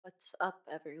What's up,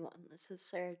 everyone? This is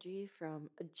Sarah G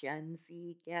from Gen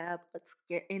Z Gab. Let's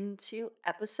get into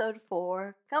episode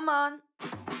 4. Come on.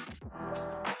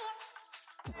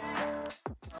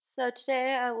 So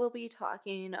today I will be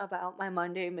talking about my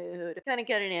Monday mood. Kind of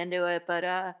getting into it,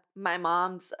 but my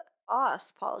mom's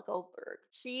boss, Paula Goldberg.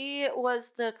 She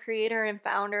was the creator and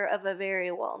founder of a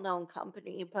very well-known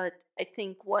company, but I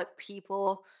think what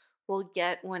people will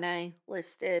get when I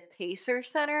listed Pacer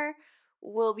Center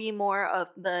will be more of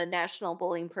the National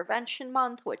Bullying Prevention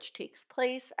Month, which takes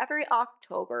place every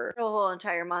October, the whole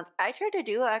entire month. I tried to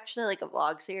do actually like a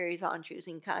vlog series on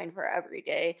choosing kind for every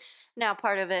day. Now,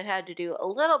 part of it had to do a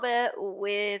little bit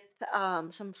with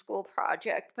some school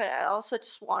project, but I also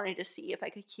just wanted to see if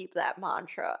I could keep that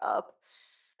mantra up.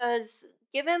 Because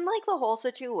given like the whole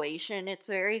situation, it's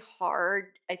very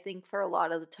hard, I think, for a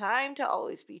lot of the time to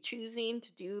always be choosing to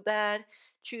do that,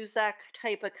 choose that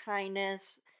type of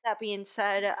kindness. That being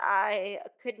said, I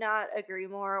could not agree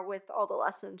more with all the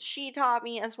lessons she taught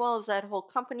me, as well as that whole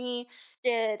company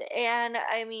did. And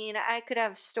I mean, I could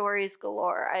have stories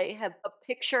galore. I have a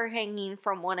picture hanging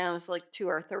from when I was like 2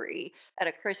 or 3 at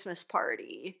a Christmas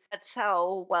party. That's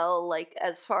how well, like,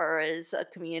 as far as a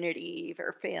community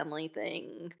or family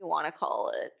thing you want to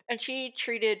call it. And she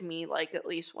treated me like at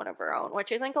least one of her own,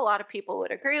 which I think a lot of people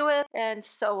would agree with, and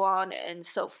so on and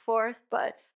so forth.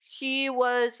 But she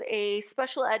was a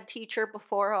special ed teacher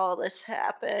before all this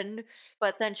happened,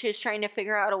 but then she's trying to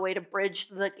figure out a way to bridge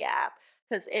the gap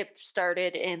because it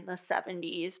started in the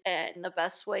 70s, and the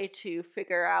best way to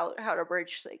figure out how to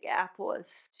bridge the gap was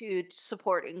to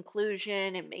support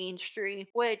inclusion and mainstream,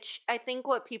 which I think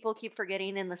what people keep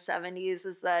forgetting in the 70s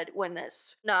is that when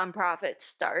this nonprofit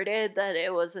started, that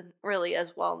it wasn't really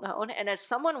as well known. And as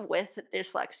someone with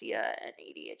dyslexia and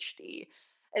ADHD,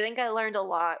 I think I learned a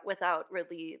lot without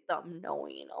really them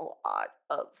knowing a lot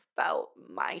about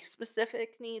my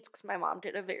specific needs because my mom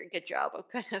did a very good job of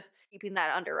kind of keeping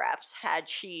that under wraps. Had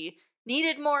she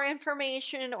needed more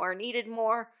information or needed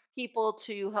more people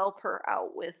to help her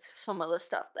out with some of the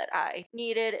stuff that I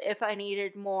needed, if I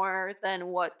needed more than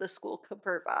what the school could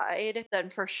provide, then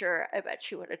for sure I bet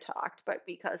she would have talked. But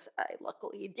because I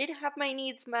luckily did have my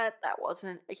needs met, that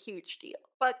wasn't a huge deal.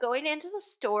 But going into the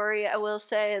story, I will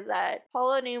say that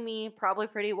Paula knew me probably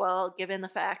pretty well, given the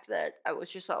fact that I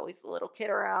was just always a little kid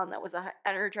around that was a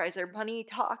Energizer bunny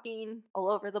talking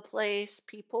all over the place.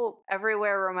 People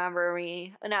everywhere remember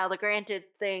me. Now, the granted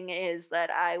thing is that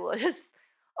I was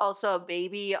also a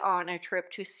baby on a trip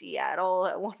to Seattle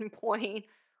at one point,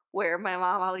 where my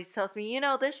mom always tells me,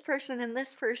 this person and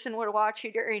this person would watch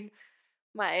you during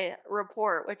my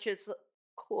report, which is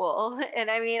cool. And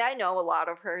I mean, I know a lot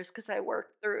of hers because I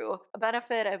worked through a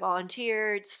benefit, I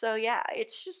volunteered. So, yeah,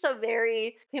 it's just a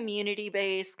very community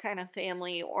based, kind of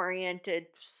family oriented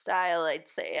style, I'd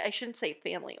say. I shouldn't say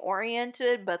family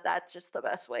oriented, but that's just the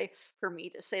best way for me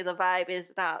to say the vibe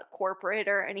is not corporate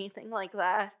or anything like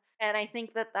that. And I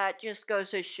think that that just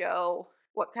goes to show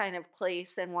what kind of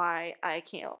place and why I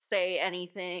can't say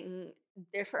anything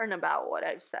different about what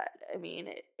I've said. I mean,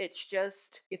 it's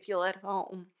just you feel at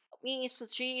home. Me, so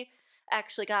she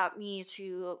actually got me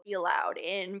to be allowed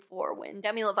in for when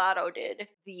Demi Lovato did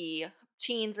the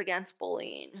Teens Against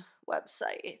Bullying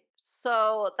website.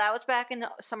 So that was back in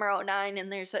summer '09,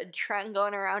 and there's a trend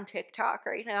going around TikTok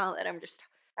right now that I'm just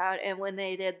out. And when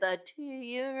they did the "Do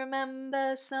you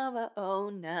remember summer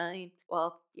 '09?"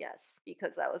 Well, yes,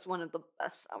 because that was one of the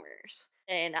best summers.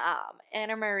 And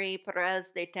Anna Marie Perez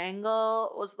de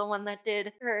Tangle was the one that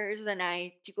did hers, and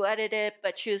I duetted it,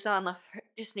 but she was on the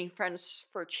Disney Friends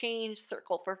for Change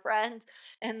Circle for Friends,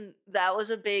 and that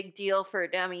was a big deal for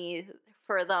Demi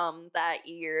for them that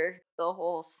year. The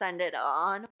whole Send It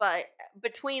On, but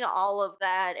between all of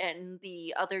that and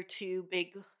the other two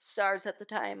big stars at the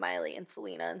time, Miley and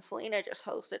Selena just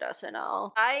hosted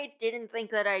SNL. I didn't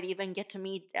think that I'd even get to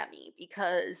meet Demi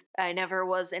because I never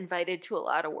was invited to a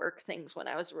lot of work things when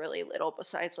I was really little,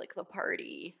 besides like the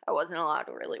party. I wasn't allowed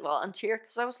to really volunteer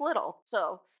because I was little.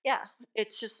 So, yeah,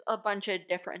 it's just a bunch of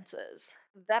differences.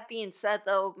 That being said,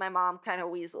 though, my mom kind of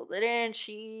weaseled it in.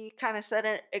 She kind of said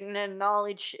it and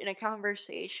acknowledged in a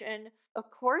conversation, of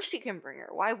course you can bring her.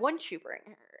 Why wouldn't you bring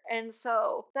her? And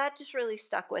so that just really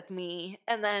stuck with me.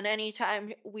 And then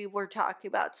anytime we were talking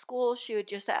about school, she would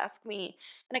just ask me.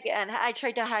 And again, I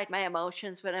tried to hide my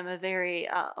emotions, but I'm a very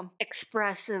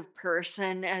expressive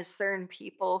person, as certain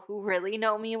people who really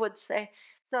know me would say.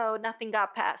 So nothing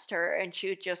got past her, and she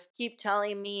would just keep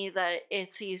telling me that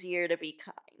it's easier to be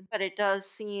kind. But it does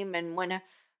seem, and when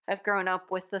I've grown up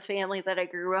with the family that I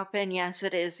grew up in, yes,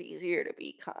 it is easier to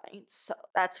be kind. So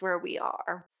that's where we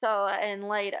are. So, in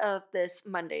light of this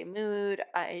Monday mood,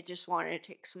 I just wanted to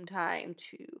take some time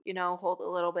to, hold a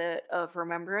little bit of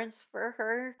remembrance for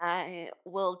her. I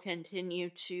will continue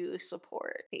to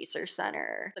support Pacer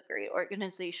Center, the great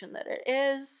organization that it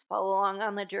is, follow along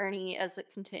on the journey as it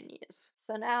continues.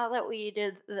 So, now that we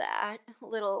did that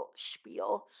little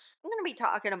spiel, I'm going to be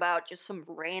talking about just some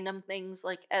random things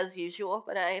like as usual,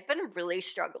 but I've been really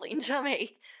struggling to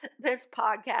make this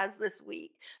podcast this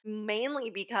week, mainly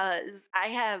because I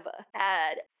have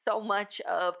had so much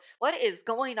of what is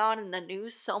going on in the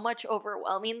news, so much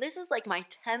overwhelming. This is like my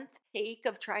 10th take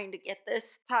of trying to get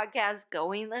this podcast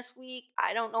going this week.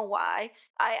 I don't know why.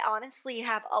 I honestly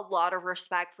have a lot of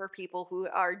respect for people who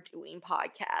are doing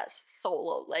podcasts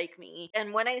solo like me.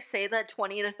 And when I say that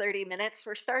 20 to 30 minutes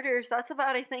for starters, that's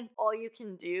about, I think, all you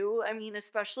can do. I mean,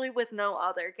 especially with no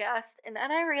other guest. And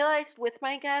then I realized with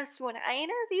my guests, when I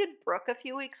interviewed Brooke a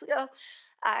few weeks ago,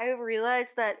 I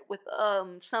realized that with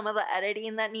some of the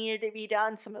editing that needed to be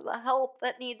done, some of the help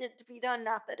that needed to be done,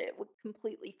 not that it would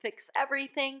completely fix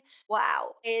everything.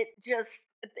 Wow, it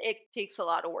takes a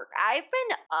lot of work. I've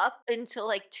been up until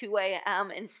like 2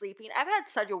 a.m. and sleeping. I've had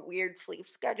such a weird sleep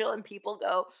schedule, and people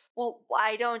go, "Well,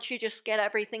 why don't you just get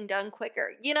everything done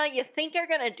quicker?" You think you're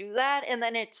gonna do that, and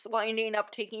then it's winding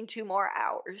up taking 2 more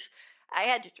hours. I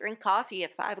had to drink coffee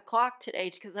at 5 o'clock today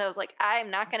because I was like,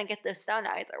 I'm not going to get this done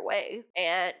either way.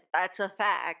 And that's a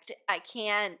fact. I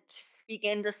can't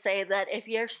begin to say that if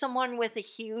you're someone with a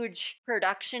huge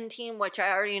production team, which I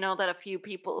already know that a few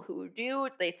people who do,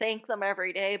 they thank them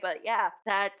every day. But yeah,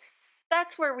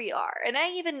 that's where we are. And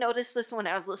I even noticed this when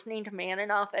I was listening to Man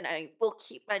Enough, and I will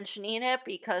keep mentioning it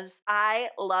because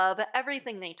I love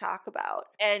everything they talk about.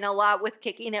 And a lot with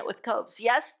Kicking It with Coves.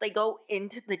 Yes, they go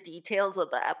into the details of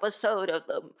the episode of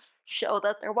the show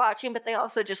that they're watching, but they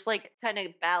also just like kind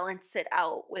of balance it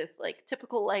out with like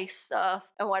typical life stuff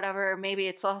and whatever. Maybe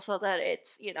it's also that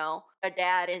it's, a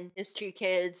dad and his 2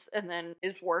 kids and then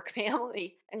his work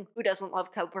family. And who doesn't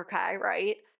love Cobra Kai,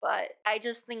 right? But I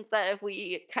just think that if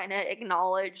we kind of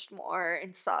acknowledged more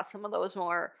and saw some of those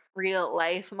more real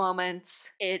life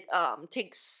moments, it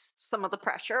takes some of the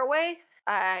pressure away.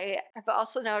 I've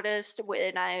also noticed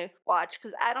when I watch,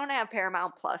 because I don't have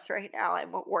Paramount Plus right now,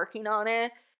 I'm working on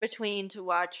it between to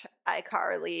watch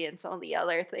iCarly and some of the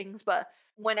other things, but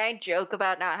when I joke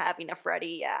about not having a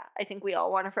Freddy, yeah, I think we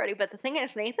all want a Freddy. But the thing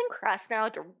is, Nathan Kress now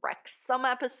directs some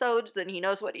episodes and he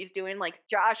knows what he's doing. Like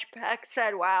Josh Peck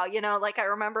said, wow, like I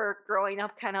remember growing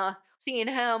up kind of seeing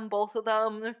him, both of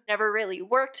them never really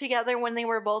worked together when they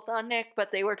were both on Nick,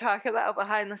 but they were talking about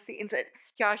behind the scenes. And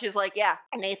Josh is like, yeah,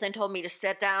 Nathan told me to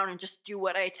sit down and just do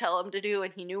what I tell him to do,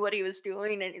 and he knew what he was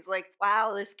doing. And he's like,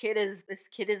 wow, this kid is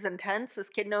intense. This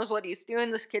kid knows what he's doing.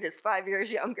 This kid is 5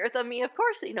 years younger than me. Of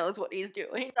course he knows what he's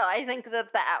doing. So I think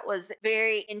that was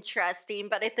very interesting,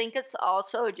 but I think it's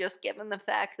also just given the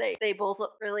fact that they both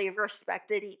really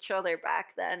respected each other back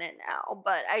then and now.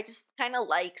 But I just kind of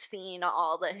like seeing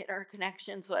all the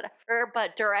interconnections, whatever.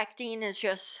 But directing is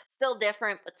just still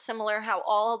different but similar, how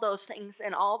all of those things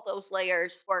and all of those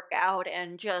layers work out,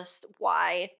 and just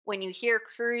why when you hear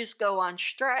crews go on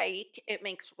strike it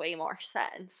makes way more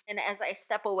sense. And as I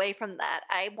step away from that,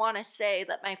 I want to say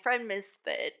that my friend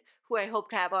Misfit, who I hope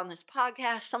to have on this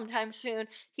podcast sometime soon,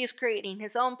 he's creating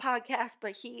his own podcast,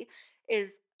 but he is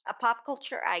a pop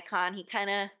culture icon. He kind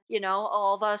of,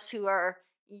 all of us who are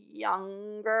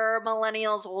younger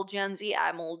millennials, old Gen Z,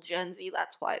 I'm old Gen Z,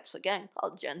 that's why it's again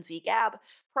called Gen Z Gab,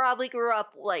 probably grew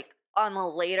up like on the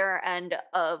later end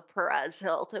of Perez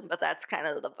Hilton, but that's kind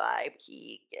of the vibe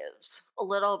he gives a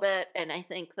little bit. And I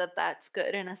think that that's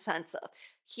good in a sense of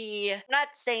not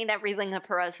saying everything that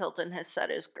Perez Hilton has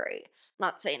said is great. I'm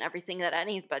not saying everything that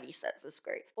anybody says is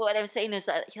great. But what I'm saying is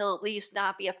that he'll at least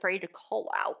not be afraid to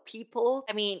call out people.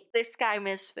 I mean, this guy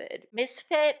Misfit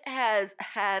has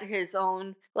had his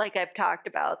own, like I've talked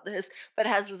about this, but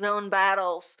has his own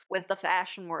battles with the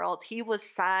fashion world. He was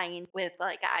signed with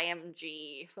like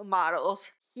IMG models.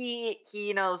 He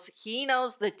knows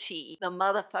the tea, the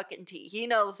motherfucking tea. He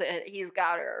knows it. He's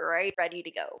got it right ready to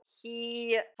go.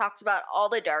 He talks about all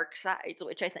the dark sides,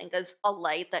 which I think is a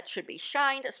light that should be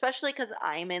shined, especially because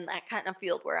I'm in that kind of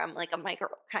field where I'm like a micro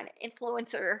kind of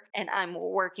influencer, and I'm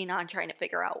working on trying to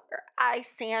figure out where I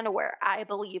stand, where I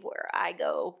believe, where I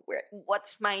go,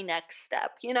 what's my next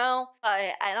step, But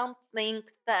I don't think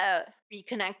that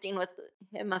reconnecting with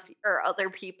him or other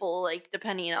people, like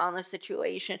depending on the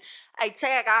situation. I'd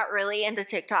say I got really into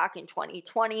TikTok in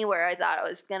 2020, where I thought I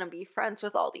was going to be friends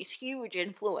with all these huge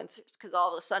influencers because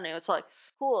all of a sudden and it's like,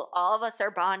 cool, all of us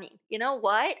are bonding. You know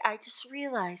what? I just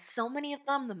realized so many of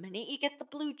them, the minute you get the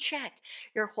blue check,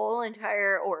 your whole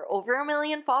entire, or over 1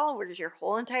 million followers, your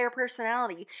whole entire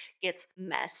personality gets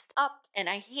messed up. And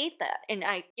I hate that. And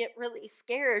I get really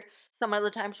scared some of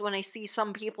the times when I see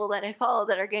some people that I follow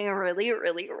that are getting really,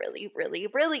 really, really, really,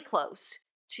 really close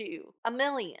to 1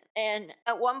 million. And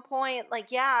at one point,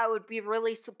 like, yeah, I would be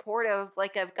really supportive,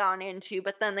 like I've gone into,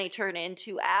 but then they turn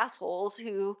into assholes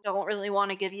who don't really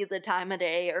want to give you the time of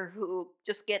day, or who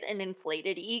just get an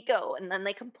inflated ego. And then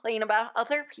they complain about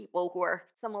other people who are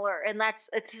similar. And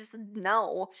it's just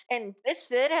no. And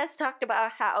Misfit has talked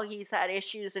about how he's had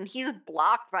issues and he's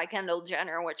blocked by Kendall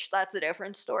Jenner, which that's a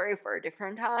different story for a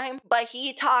different time. But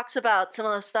he talks about some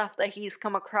of the stuff that he's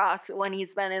come across when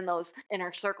he's been in those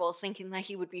inner circles, thinking that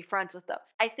he would be friends with them.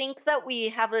 I think that we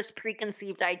have this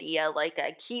preconceived idea, like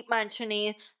I keep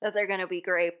mentioning, that they're going to be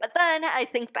great. But then I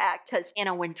think back because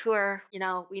Anna Wintour,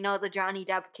 we know the Johnny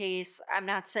Depp case. I'm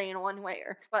not saying one way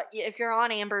or, but if you're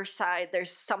on Amber's side,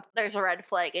 there's a red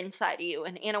flag inside of you,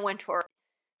 and Anna Wintour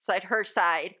side her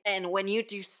side. And when you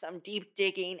do some deep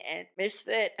digging, and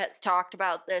Misfit has talked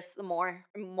about this, the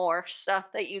more stuff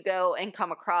that you go and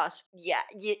come across, yeah,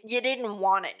 you didn't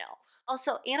want to know.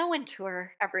 Also, Anna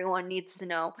Wintour, everyone needs to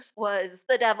know, was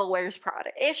the Devil Wears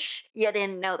Prada ish. You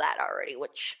didn't know that already,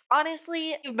 which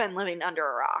honestly, you've been living under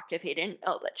a rock if you didn't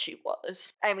know that she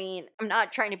was. I mean, I'm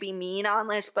not trying to be mean on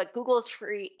this, but Google's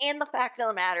free. And the fact of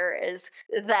the matter is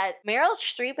that Meryl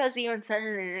Streep has even said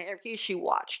in an interview she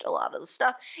watched a lot of the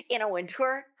stuff. Anna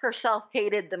Wintour herself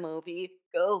hated the movie.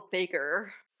 Go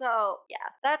figure. So, yeah,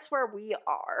 that's where we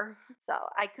are. So,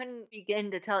 I couldn't begin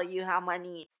to tell you how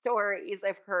many stories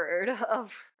I've heard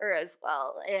of her as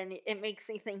well. And it makes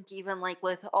me think, even like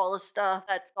with all the stuff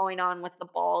that's going on with the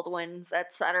Baldwins,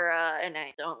 etc. And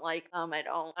I don't like them, I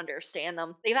don't understand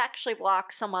them. They've actually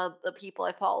blocked some of the people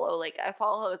I follow. Like, I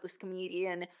follow this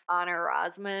comedian, Anna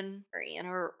Rosman, or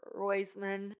Anna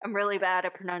Roisman. I'm really bad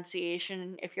at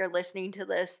pronunciation. If you're listening to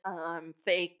this,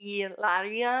 fake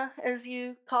Ilaria, as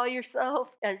you call yourself,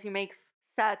 as you make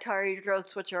satire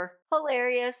jokes, which are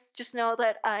hilarious. Just know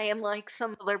that I am like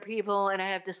some other people, and I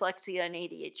have dyslexia and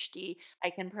ADHD.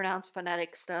 I can pronounce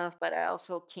phonetic stuff, but I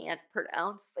also can't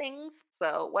pronounce things.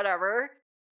 So, whatever.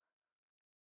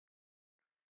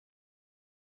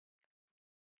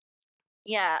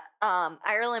 Yeah,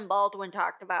 Ireland Baldwin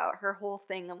talked about her whole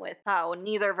thing with how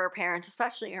neither of her parents,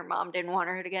 especially her mom, didn't want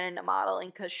her to get into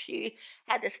modeling because she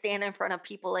had to stand in front of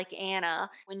people like Anna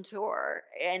Wintour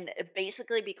and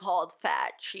basically be called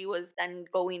fat. She was then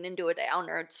going into a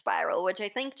downward spiral, which I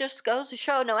think just goes to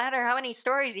show, no matter how many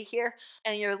stories you hear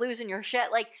and you're losing your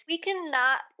shit, like, we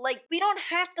cannot, like, we don't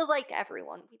have to like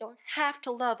everyone. We don't have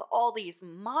to love all these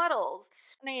models.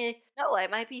 And I know I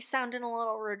might be sounding a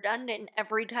little redundant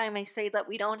every time I say that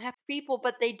we don't have people,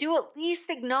 but they do at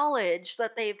least acknowledge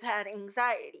that they've had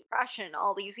anxiety, depression,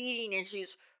 all these eating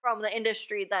issues from the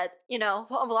industry that,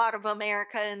 a lot of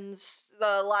Americans,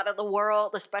 a lot of the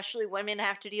world, especially women,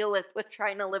 have to deal with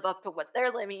trying to live up to what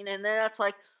they're living. And then that's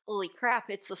like, holy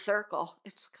crap, it's a circle.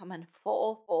 It's coming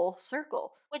full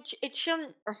circle. Which it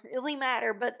shouldn't really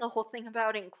matter, but the whole thing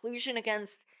about inclusion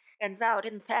against ends out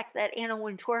in the fact that Anna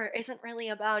Wintour isn't really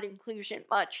about inclusion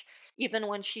much. Even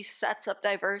when she sets up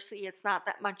diversity, it's not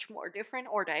that much more different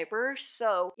or diverse.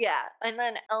 So, yeah. And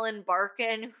then Ellen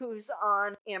Barkin, who's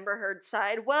on Amber Heard's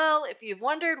side. Well, if you've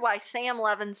wondered why Sam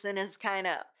Levinson is kind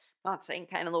of, not saying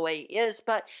kind of the way he is,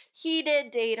 but he did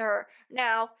date her.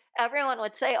 Now, everyone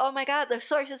would say, oh my god, the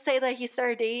sources say that he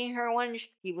started dating her when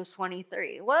he was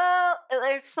 23. Well,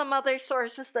 there's some other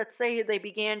sources that say they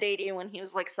began dating when he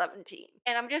was like 17.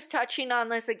 And I'm just touching on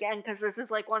this again because this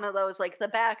is like one of those, like, the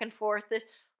back and forth, this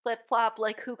flip flop,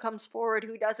 like who comes forward,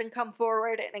 who doesn't come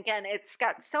forward. And again, it's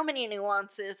got so many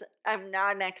nuances. I'm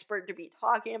not an expert to be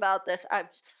talking about this. I've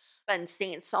been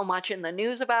seeing so much in the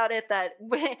news about it that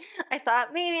I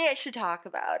thought maybe I should talk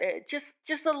about it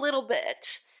just a little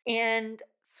bit. And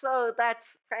so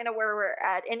that's kind of where we're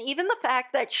at. And even the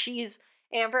fact that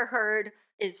Amber Heard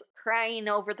is crying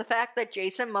over the fact that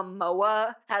Jason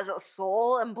Momoa has a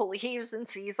soul and believes and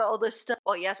sees all this stuff.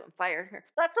 Well, he hasn't fired her.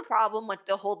 That's a problem with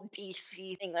the whole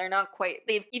DC thing. They're not quite,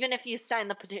 even if you sign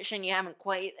the petition, you haven't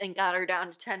quite and got her down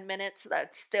to 10 minutes.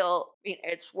 That's still,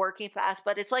 it's working fast,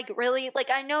 but it's like, really, like,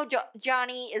 I know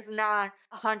Johnny is not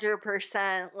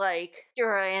 100% like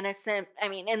you're innocent. I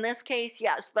mean, in this case,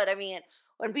 yes, but I mean,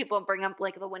 when people bring up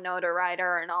like the Winona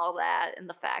Ryder and all that, and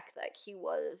the fact that he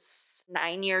was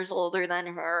 9 years older than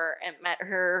her and met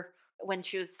her when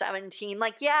she was 17,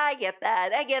 like, yeah, I get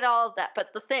that. I get all of that.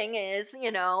 But the thing is,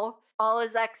 all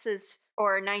his exes,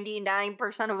 or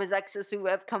 99% of his exes who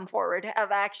have come forward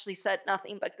have actually said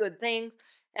nothing but good things.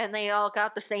 And they all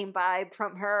got the same vibe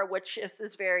from her, which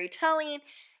is very telling.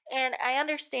 And I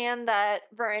understand that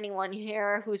for anyone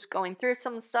here who's going through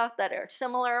some stuff that are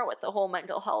similar with the whole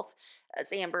mental health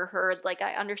as Amber Heard, like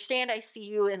I understand, I see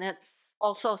you in it.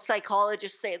 Also,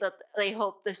 psychologists say that they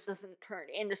hope this doesn't turn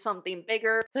into something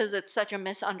bigger because it's such a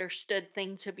misunderstood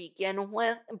thing to begin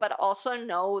with. But also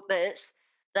know this,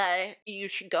 that you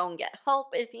should go and get help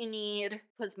if you need,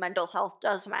 because mental health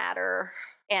does matter.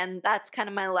 And that's kind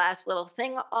of my last little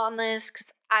thing on this,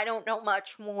 because I don't know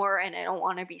much more and I don't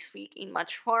want to be speaking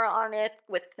much more on it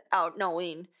without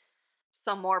knowing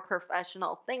some more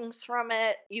professional things from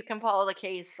it. You can follow the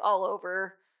case all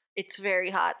over. It's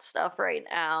very hot stuff right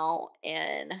now,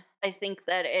 and I think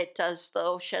that it does,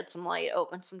 though, shed some light,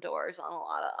 open some doors on a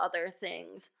lot of other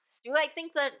things. Do I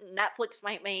think that Netflix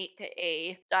might make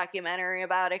a documentary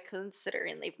about it,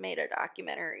 considering they've made a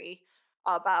documentary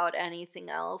about anything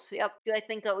else? Yep. Do I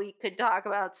think that we could talk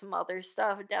about some other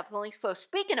stuff? Definitely. So,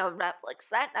 speaking of Netflix,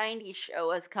 that 90s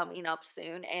show is coming up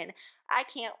soon, and I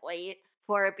can't wait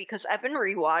for it because I've been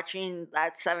rewatching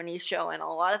that 70s show, and a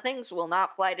lot of things will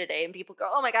not fly today. And people go,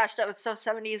 oh my gosh, that was so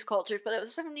 70s culture, but it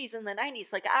was 70s in the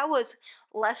 90s. Like, I was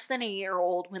less than a year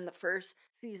old when the first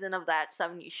season of that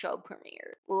 70s show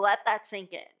premiered. Let that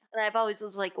sink in. And I've always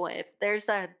was like, well, if there's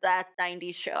that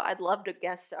 90s show, I'd love to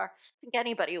guest star. I think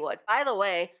anybody would. By the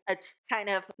way, it's kind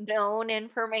of known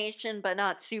information, but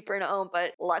not super known.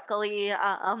 But luckily,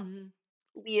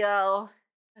 Leo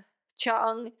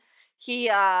Chung,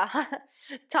 he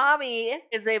Tommy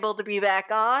is able to be back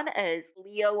on as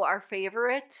Leo, our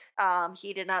favorite.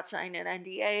 He did not sign an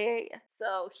NDA,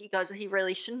 so he goes, he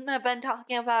really shouldn't have been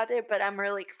talking about it, but I'm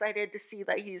really excited to see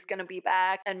that he's gonna be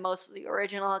back. And most of the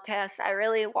original cast, I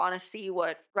really want to see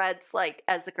what Fred's like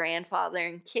as a grandfather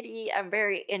and Kitty. I'm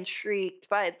very intrigued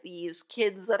by these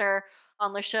kids that are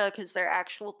on the show because they're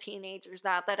actual teenagers.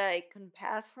 Not that I can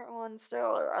pass for one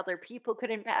still, or other people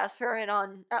couldn't pass for it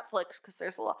on Netflix because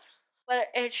there's a lot. But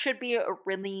it should be a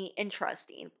really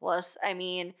interesting. Plus, I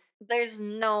mean, there's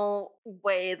no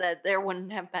way that there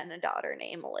wouldn't have been a daughter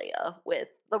named Leia with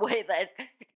the way that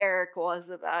Eric was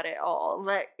about it all.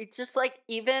 But it's just like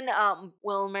even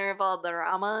Wilmer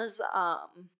Valderrama's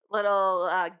little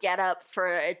get up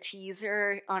for a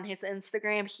teaser on his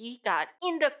Instagram, he got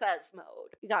into Fez mode.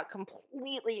 He got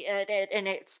completely in it, and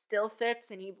it still fits.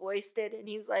 And he voiced it, and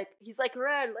he's like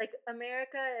Red, like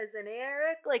America is an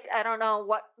Eric. Like I don't know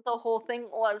what the whole thing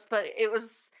was, but it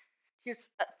was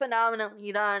just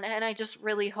phenomenally done. And I just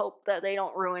really hope that they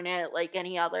don't ruin it like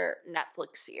any other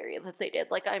Netflix series that they did.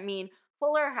 Like I mean,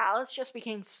 Fuller House just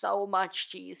became so much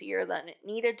cheesier than it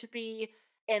needed to be,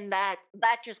 and that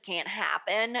just can't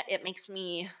happen. It makes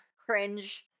me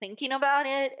cringe thinking about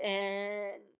it,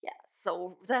 and yeah,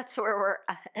 so that's where we're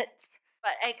at.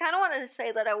 But I kind of wanted to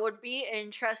say that it would be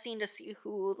interesting to see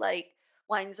who like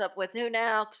winds up with who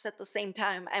now, because at the same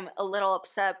time I'm a little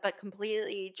upset, but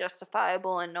completely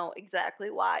justifiable, and know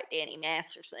exactly why Danny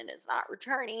Masterson is not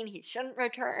returning. He shouldn't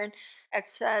return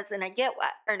as Fez, and I get why,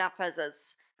 or not Fez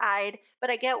as Hyde, but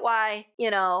I get why,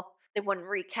 they wouldn't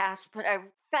recast, but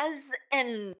Fez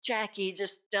and Jackie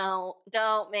just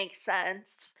don't make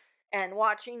sense. And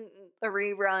watching the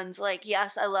reruns, like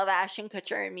yes, I love Ashton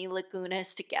Kutcher and Mila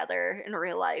Kunis together in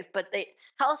real life, but they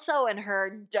Kelso and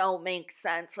her don't make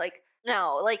sense. Like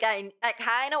no, like I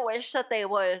kind of wish that they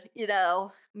would,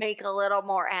 make a little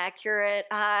more accurate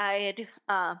Hyde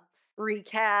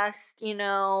recast,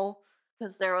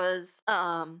 because there was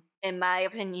in my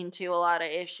opinion too a lot of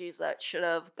issues that should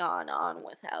have gone on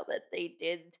with how that they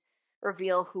did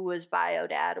reveal who his bio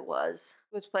dad was,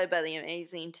 who was played by the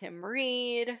amazing Tim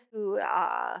Reed, who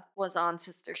was on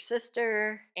Sister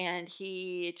Sister, and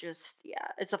he just, yeah,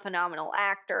 it's a phenomenal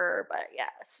actor. But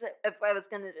yes, if I was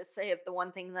gonna just say, if the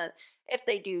one thing that, if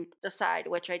they do decide,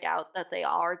 which I doubt that they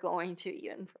are going to,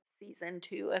 even for season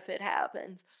 2, if it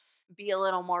happens, be a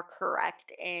little more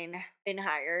correct in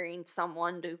hiring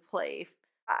someone to play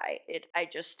I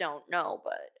just don't know.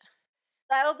 But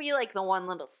that'll be like the one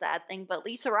little sad thing. But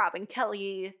Lisa Robin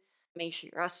Kelly, may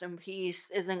she rest in peace,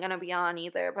 isn't gonna be on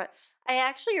either. But I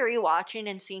actually rewatching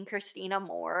and seeing Christina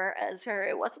Moore as her.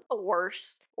 It wasn't the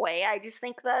worst way. I just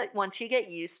think that once you get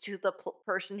used to the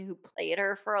person who played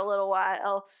her for a little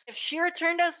while, if she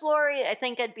returned as Lori, I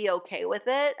think I'd be okay with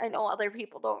it. I know other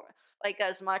people don't like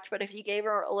as much, but if you gave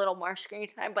her a little more screen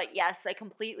time. But yes, I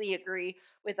completely agree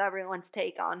with everyone's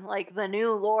take on like the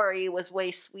new Lori was way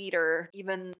sweeter,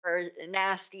 even for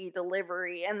nasty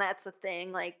delivery, and that's a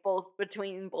thing, like both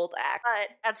between both acts. But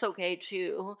that's okay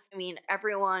too. I mean,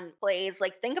 everyone plays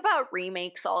like think about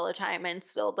remakes all the time, and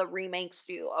still the remakes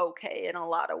do okay in a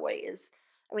lot of ways.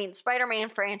 I mean, Spider-Man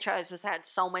franchise has had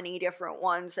so many different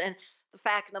ones, and the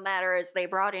fact of the matter is they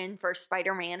brought in for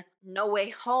Spider-Man No Way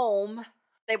Home,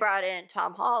 they brought in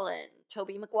Tom Holland,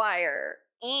 Tobey Maguire,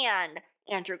 and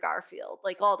Andrew Garfield,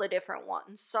 like all the different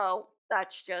ones. So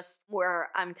that's just where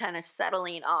I'm kind of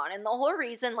settling on. And the whole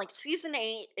reason, like, season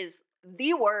 8 is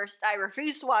the worst. I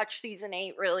refuse to watch season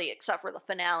 8 really, except for the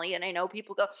finale. And I know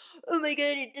people go, oh my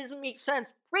god, it doesn't make sense.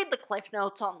 Read the Cliff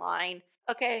Notes online,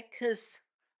 okay? Because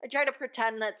I try to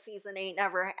pretend that season 8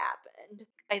 never happened.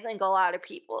 I think a lot of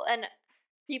people, and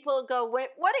people go,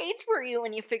 what age were you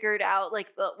when you figured out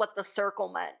like the what the circle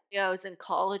meant? Yeah, I was in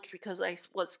college because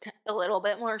was a little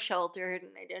bit more sheltered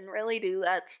and I didn't really do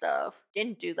that stuff.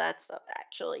 Didn't do that stuff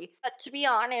actually. But to be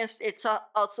honest, it's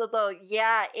also though,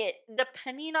 yeah, it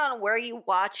depending on where you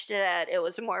watched it at, it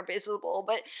was more visible.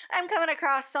 But I'm coming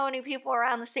across so many people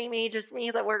around the same age as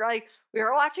me that were like, we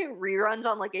were watching reruns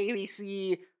on like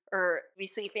ABC or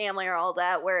VC Family or all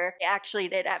that, where they actually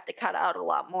did have to cut out a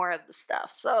lot more of the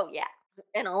stuff. So yeah,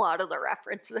 in a lot of the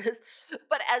references.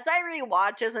 But as I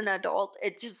rewatch as an adult,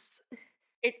 it's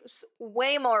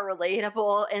way more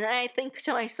relatable. And then I think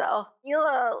to myself,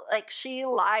 Mila, like she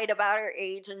lied about her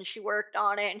age and she worked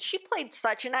on it and she played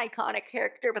such an iconic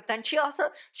character. But then she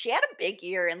had a big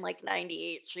year in like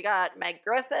 98. She got Meg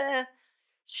Griffith,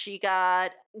 she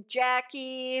got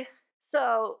Jackie.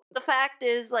 So the fact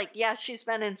is, like, yes, she's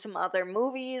been in some other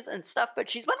movies and stuff, but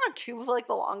she's been on two of like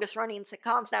the longest running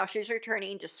sitcoms. Now she's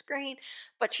returning to screen,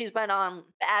 but she's been on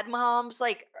Bad Moms.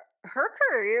 Like her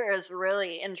career is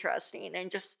really interesting,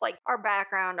 and just like our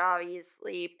background,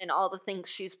 obviously, and all the things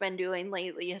she's been doing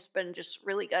lately has been just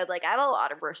really good. Like I have a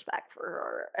lot of respect for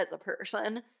her as a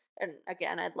person. And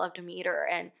again, I'd love to meet her.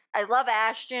 And I love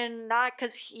Ashton, not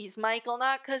because he's Michael,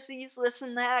 not because he's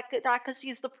listen that, not because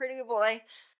he's the pretty boy,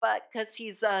 but because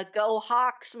he's a Go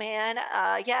Hawks man.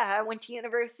 Yeah, I went to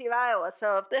University of Iowa,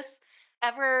 so if this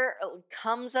ever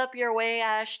comes up your way,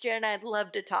 Ashton, I'd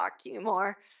love to talk to you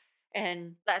more.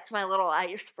 And that's my little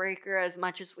icebreaker as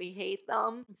much as we hate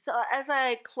them. So, as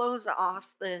I close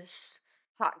off this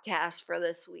podcast for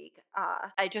this week,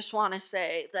 I just want to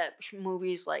say that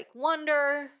movies like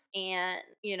Wonder and,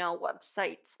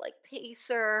 websites like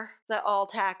Pacer that all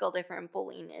tackle different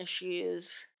bullying issues.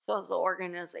 So, as the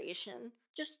organization,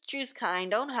 just choose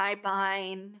kind, don't hide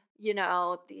behind,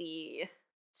 the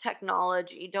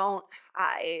technology, don't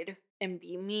hide and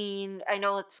be mean. I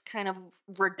know it's kind of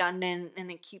redundant and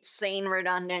it keeps saying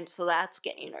redundant, so that's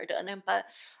getting redundant. But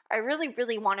I really,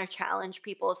 really want to challenge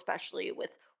people, especially with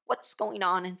what's going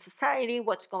on in society,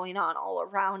 what's going on all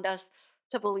around us,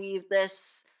 to believe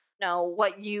this.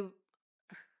 What you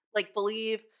like,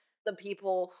 believe the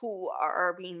people who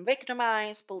are being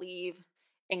victimized, believe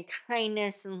in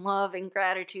kindness and love and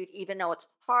gratitude, even though it's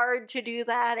hard to do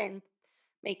that, and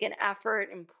make an effort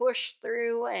and push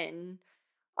through and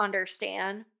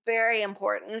understand. Very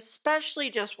important,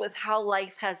 especially just with how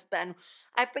life has been.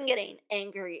 I've been getting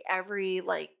angry every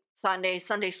like Sunday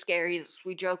scaries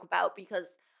we joke about, because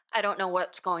I don't know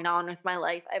what's going on with my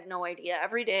life. I have no idea.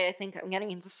 Every day I think I'm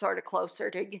getting sort of closer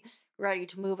to ready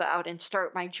to move out and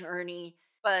start my journey.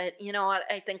 But you know what?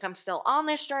 I think I'm still on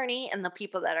this journey, and the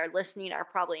people that are listening are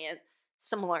probably in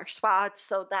similar spots.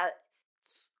 So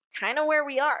that's kind of where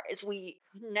we are, is we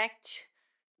connect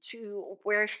to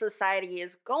where society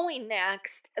is going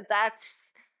next. That's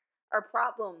our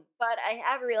problem. But I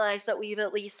have realized that we've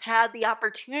at least had the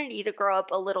opportunity to grow up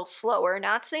a little slower.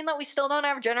 Not saying that we still don't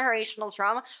have generational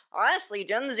trauma. Honestly,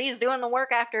 Gen Z is doing the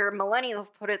work after millennials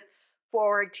put it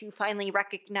forward to finally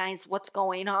recognize what's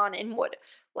going on and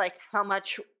like, how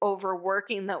much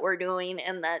overworking that we're doing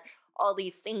and that all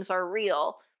these things are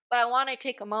real. But I want to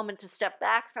take a moment to step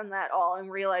back from that all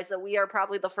and realize that we are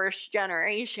probably the first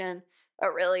generation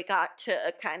that really got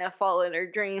to kind of follow their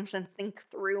dreams and think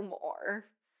through more.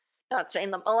 Not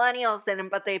saying the millennials didn't,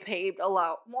 but they paved a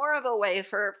lot more of a way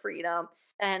for freedom.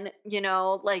 And,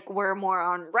 like we're more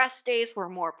on rest days, we're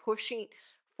more pushing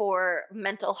for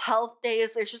mental health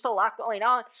days. There's just a lot going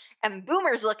on. And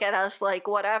boomers look at us like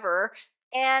whatever.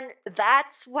 And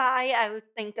that's why I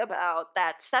would think about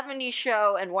that 70s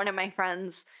show. And one of my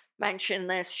friends mentioned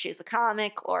this. She's a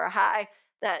comic, Laura High,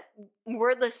 that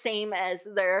we're the same as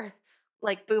their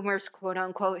like boomers, quote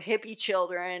unquote, hippie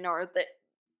children, or the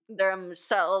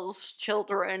themselves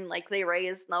children, like they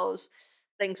raised those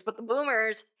things, but the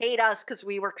boomers hate us because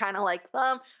we were kind of like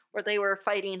them, where they were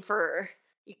fighting for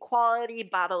equality,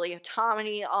 bodily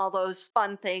autonomy, all those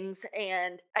fun things.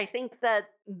 And I think that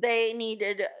they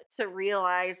needed to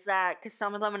realize that because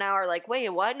some of them now are like, wait,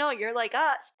 what? No, you're like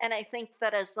us. And I think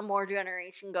that as the more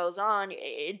generation goes on,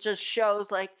 it just shows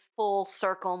like full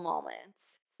circle moments.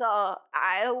 So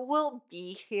I will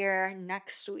be here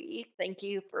next week. Thank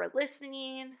you for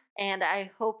listening. And I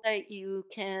hope that you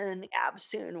can gab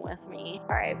soon with me.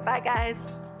 All right. Bye, guys.